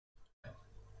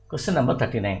Question number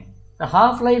 39. The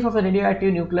half-life of a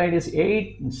radioactive nuclide is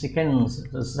 8 seconds.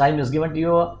 This time is given to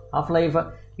you. Half-life.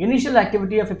 Initial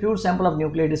activity of a pure sample of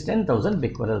nuclide is 10,000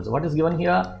 becquerels. What is given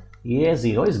here?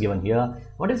 A0 is given here.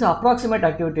 What is the approximate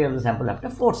activity of the sample after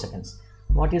 4 seconds?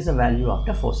 What is the value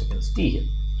after 4 seconds? T here.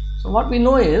 So what we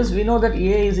know is, we know that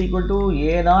A is equal to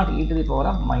A naught e to the power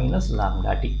of minus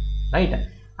lambda t, right?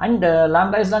 And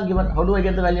lambda is not given. How do I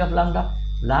get the value of lambda?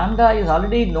 Lambda is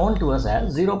already known to us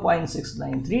as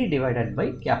 0.693 divided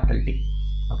by capital T.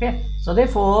 Okay. So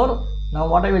therefore, now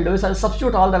what I will do is I will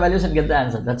substitute all the values and get the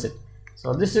answer. That's it.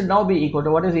 So this should now be equal to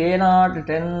what is A naught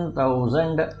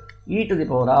 10,000 e to the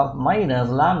power of minus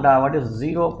lambda, what is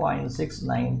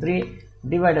 0.693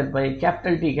 divided by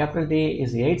capital T. Capital T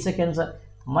is 8 seconds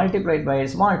multiplied by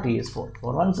small t is 4.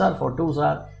 4 ones are, 4 twos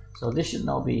are. So this should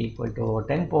now be equal to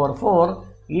 10 power 4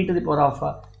 e to the power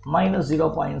of minus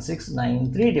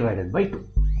 0.693 divided by 2.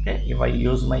 Okay, if I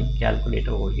use my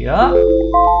calculator over here,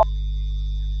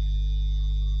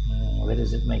 where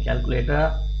is it, my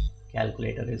calculator?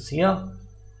 Calculator is here.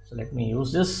 So let me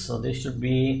use this. So this should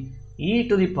be e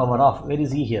to the power of, where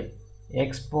is e here?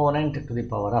 Exponent to the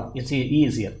power of, you see e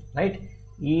is here, right?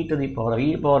 E to the power of,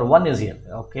 e power 1 is here.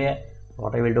 Okay,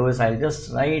 what I will do is I will just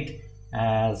write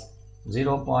as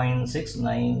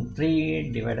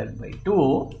 0.693 divided by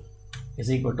 2 is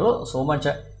equal to so much.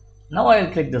 Now I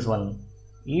will click this one,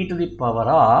 e to the power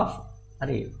of,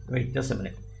 wait just a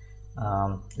minute,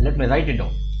 let me write it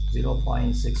down.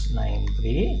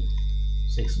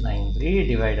 0.693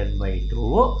 divided by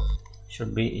 2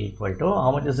 should be equal to,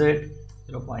 how much is it?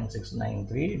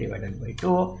 0.693 divided by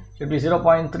 2 should be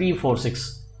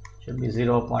 0.346, should be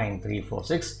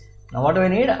 0.346. Now what do I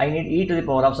need? I need e to the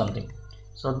power of something.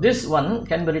 So this one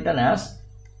can be written as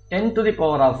 10 to the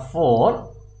power of 4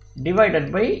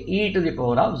 divided by e to the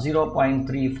power of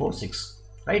 0.346,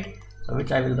 right? So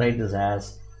which I will write this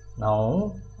as,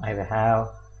 now I will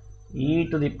have e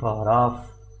to the power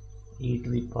of,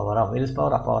 where is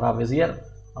power of? Power of is here,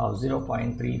 of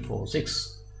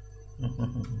 0.346. I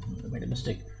made a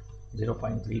mistake,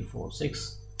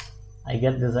 0.346. I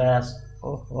get this as,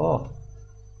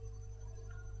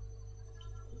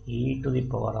 e to the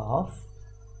power of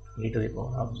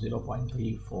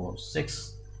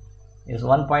 0.346 is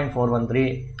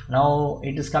 1.413. Now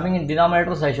it is coming in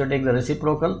denominator, so I should take the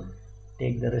reciprocal.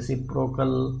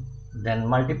 Then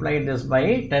multiply this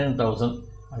by 10,000.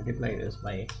 Multiply this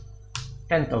by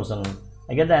 10,000.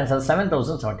 I get the answer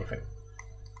 7,075.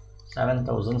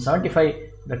 7,075.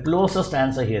 The closest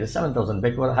answer here is 7,000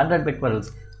 becquerel, 100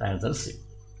 becquerels. The answer is C.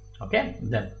 Okay.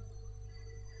 Then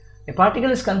a particle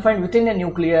is confined within a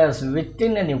nucleus.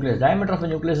 Diameter of a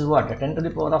nucleus is what? 10 to the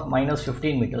power of minus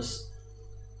 15 meters.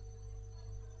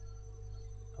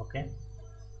 Okay.